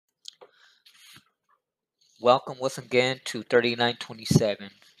Welcome once again to 3927.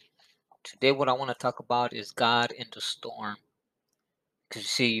 Today, what I want to talk about is God in the storm. Because you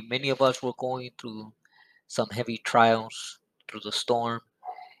see, many of us were going through some heavy trials through the storm,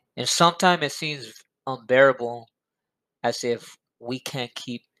 and sometimes it seems unbearable as if we can't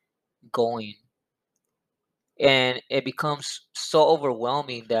keep going. And it becomes so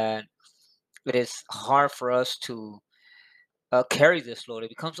overwhelming that it is hard for us to carry this load. It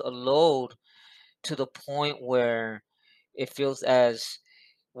becomes a load to the point where it feels as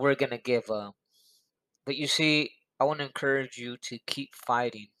we're going to give up. But you see, I want to encourage you to keep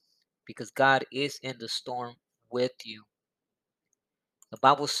fighting because God is in the storm with you. The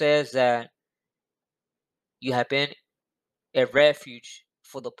Bible says that you have been a refuge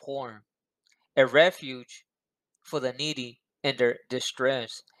for the poor, a refuge for the needy in their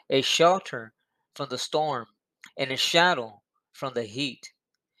distress, a shelter from the storm, and a shadow from the heat.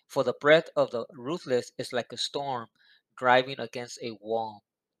 For the breath of the ruthless is like a storm driving against a wall.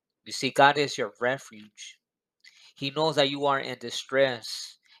 You see, God is your refuge. He knows that you are in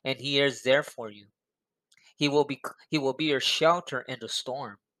distress and he is there for you. He will be your shelter in the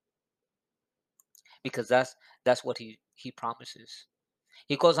storm because that's what he promises.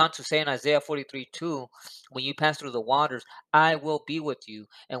 He goes on to say in Isaiah 43:2, when you pass through the waters, I will be with you,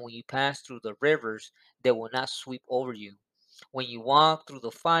 and when you pass through the rivers, they will not sweep over you. When you walk through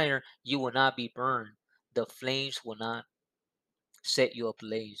the fire, you will not be burned. The flames will not set you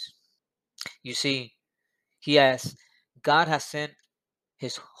ablaze. You see, he has God has sent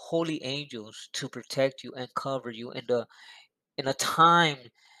his holy angels to protect you and cover you in a time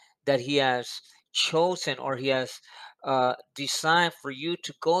that he has chosen or he has designed for you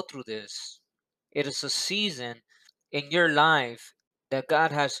to go through this. It is a season in your life that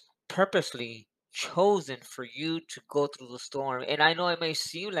God has purposely chosen for you to go through the storm. And I know it may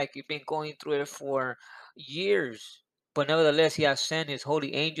seem like you've been going through it for years, but nevertheless, he has sent his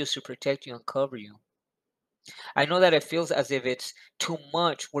holy angels to protect you and cover you. I know that it feels as if it's too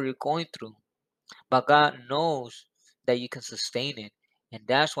much what you're going through, but God knows that you can sustain it. And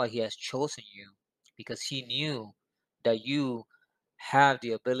that's why He has chosen you, because He knew that you have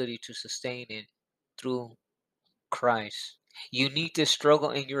the ability to sustain it through Christ. You need this struggle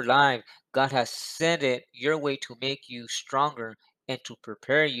in your life. God has sent it your way to make you stronger and to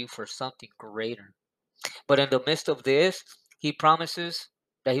prepare you for something greater. But in the midst of this, He promises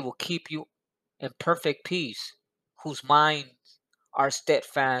that He will keep you in perfect peace, whose minds are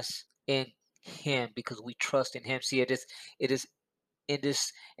steadfast in Him because we trust in Him. See, it is in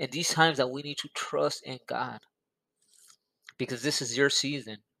these times that we need to trust in God because this is your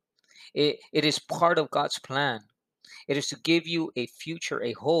season. It is part of God's plan. It is to give you a future,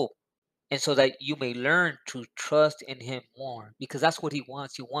 a hope, and so that you may learn to trust in Him more because that's what He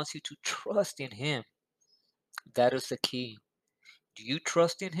wants. He wants you to trust in Him. That is the key. Do you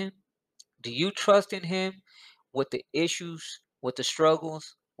trust in Him? Do you trust in Him with the issues, with the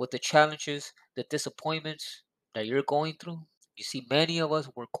struggles, with the challenges, the disappointments that you're going through? You see, many of us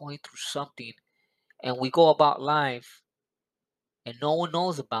were going through something and we go about life and no one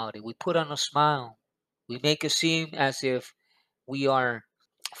knows about it. We put on a smile. We make it seem as if we are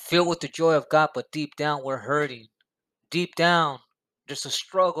filled with the joy of God, but deep down we're hurting. Deep down, there's a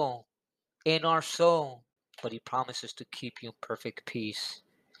struggle in our soul, but He promises to keep you in perfect peace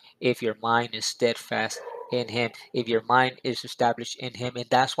if your mind is steadfast in Him, if your mind is established in Him. And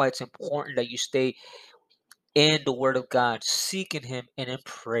that's why it's important that you stay in the Word of God, seeking Him and in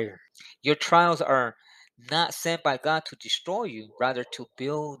prayer. Your trials are not sent by God to destroy you, rather to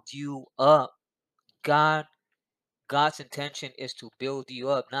build you up. God God's intention is to build you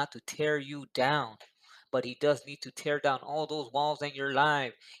up, not to tear you down. But He does need to tear down all those walls in your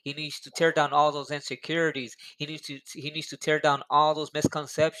life. He needs to tear down all those insecurities. He needs to tear down all those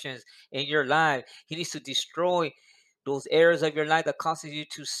misconceptions in your life. He needs to destroy those areas of your life that causes you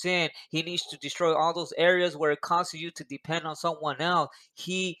to sin. He needs to destroy all those areas where it causes you to depend on someone else.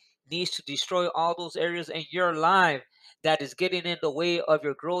 He needs to destroy all those areas in your life that is getting in the way of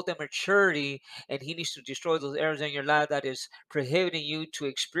your growth and maturity, and He needs to destroy those areas in your life that is prohibiting you to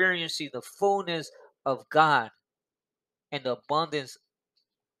experiencing the fullness of God and the abundance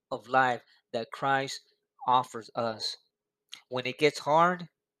of life that Christ offers us. When it gets hard,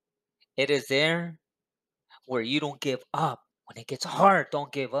 it is there where you don't give up. When it gets hard,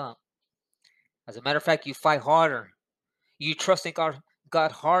 don't give up. As a matter of fact, you fight harder. You trust in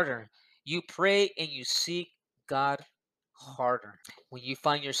God harder. You pray and you seek God harder. When you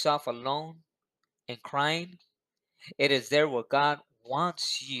find yourself alone and crying, it is there where God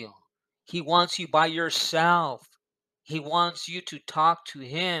wants you. He wants you by yourself. He wants you to talk to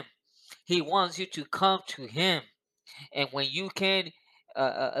Him. He wants you to come to him. And when you can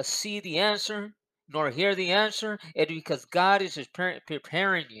see the answer nor hear the answer, it is because God is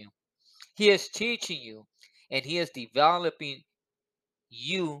preparing you. He is teaching you, and he is developing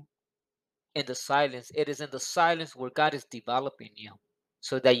you in the silence. It is in the silence where God is developing you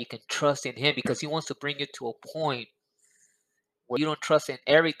so that you can trust in him, because he wants to bring you to a point where you don't trust in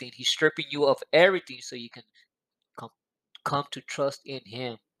everything. He's stripping you of everything so you can come, come to trust in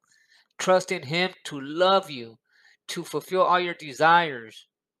him. Trust in him to love you, to fulfill all your desires,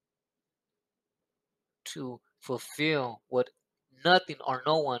 to fulfill what nothing or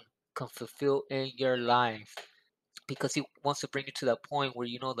no one can fulfill in your life. Because he wants to bring you to that point where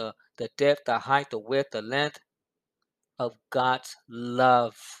you know the depth, the height, the width, the length of God's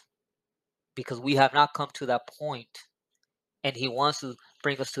love. Because we have not come to that point. And he wants to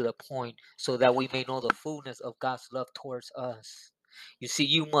bring us to the point so that we may know the fullness of God's love towards us. You see,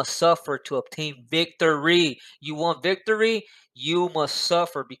 you must suffer to obtain victory. You want victory? You must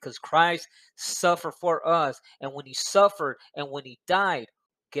suffer, because Christ suffered for us. And when he suffered and when he died,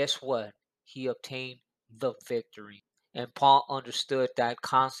 guess what? He obtained the victory. And Paul understood that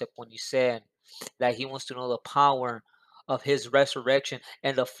concept when he said that he wants to know the power of his resurrection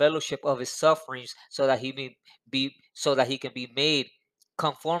and the fellowship of his sufferings, so that he may be so that he can be made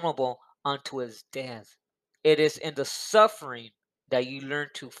conformable unto his death. It is in the suffering that you learn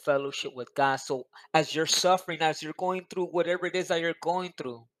to fellowship with God. So as you're suffering, as you're going through whatever it is that you're going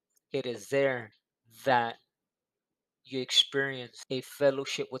through, it is there that you experience a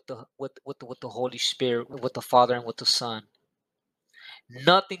fellowship with the Holy Spirit, with the Father and with the Son.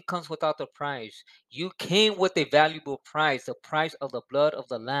 Nothing comes without the price. You came with a valuable price, the price of the blood of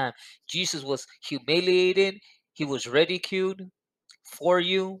the Lamb. Jesus was humiliated. He was ridiculed for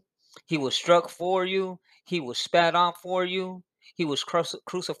you. He was struck for you. He was spat on for you. He was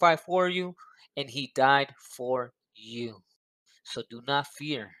crucified for you. And he died for you. So do not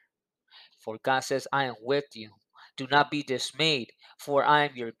fear. For God says, I am with you. Do not be dismayed, for I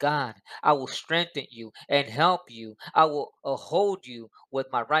am your God. I will strengthen you and help you. I will hold you with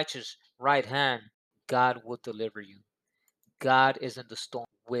my righteous right hand. God will deliver you. God is in the storm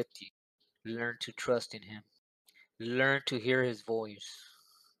with you. Learn to trust in him. Learn to hear his voice.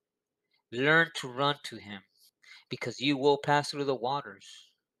 Learn to run to him, because you will pass through the waters,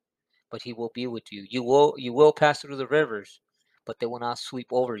 but he will be with you. You will pass through the rivers, but they will not sweep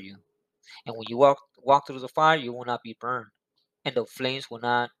over you. And when you walk through the fire, you will not be burned, and the flames will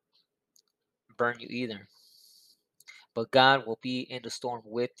not burn you either. But God will be in the storm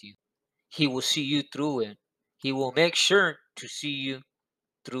with you. He will see you through it. He will make sure to see you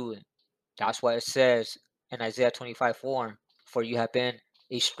through it. That's why it says in Isaiah 25:4, for you have been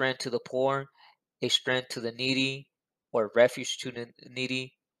a strength to the poor, a strength to the needy, or a refuge to the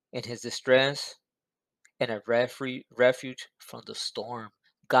needy in his distress, and a refuge from the storm.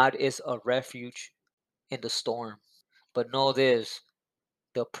 God is a refuge in the storm. But know this,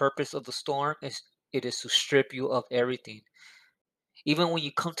 the purpose of the storm is it is to strip you of everything. Even when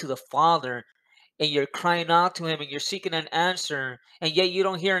you come to the Father and you're crying out to him and you're seeking an answer, and yet you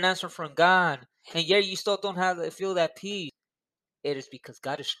don't hear an answer from God, and yet you still don't feel that peace, it is because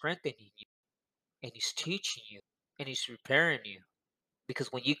God is strengthening you, and he's teaching you, and he's preparing you.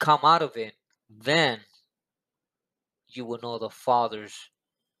 Because when you come out of it, then you will know the Father's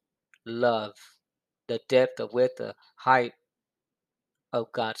love, the depth, the width, the height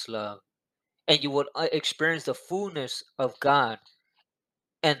of God's love. And you will experience the fullness of God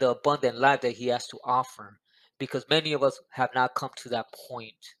and the abundant life that he has to offer. Because many of us have not come to that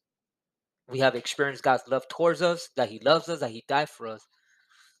point. We have experienced God's love towards us, that he loves us, that he died for us.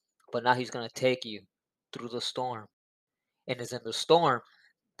 But now he's going to take you through the storm. And it's in the storm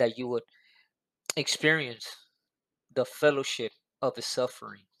that you would experience the fellowship of his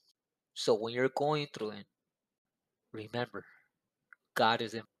suffering. So when you're going through it, remember, God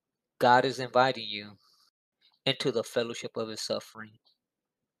is in, God is inviting you into the fellowship of his suffering.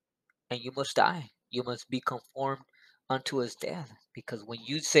 And you must die. You must be conformed unto his death. Because when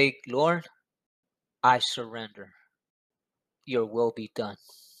you say, Lord, I surrender, your will be done.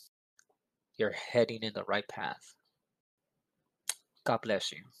 You're heading in the right path. God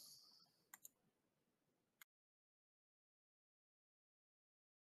bless you.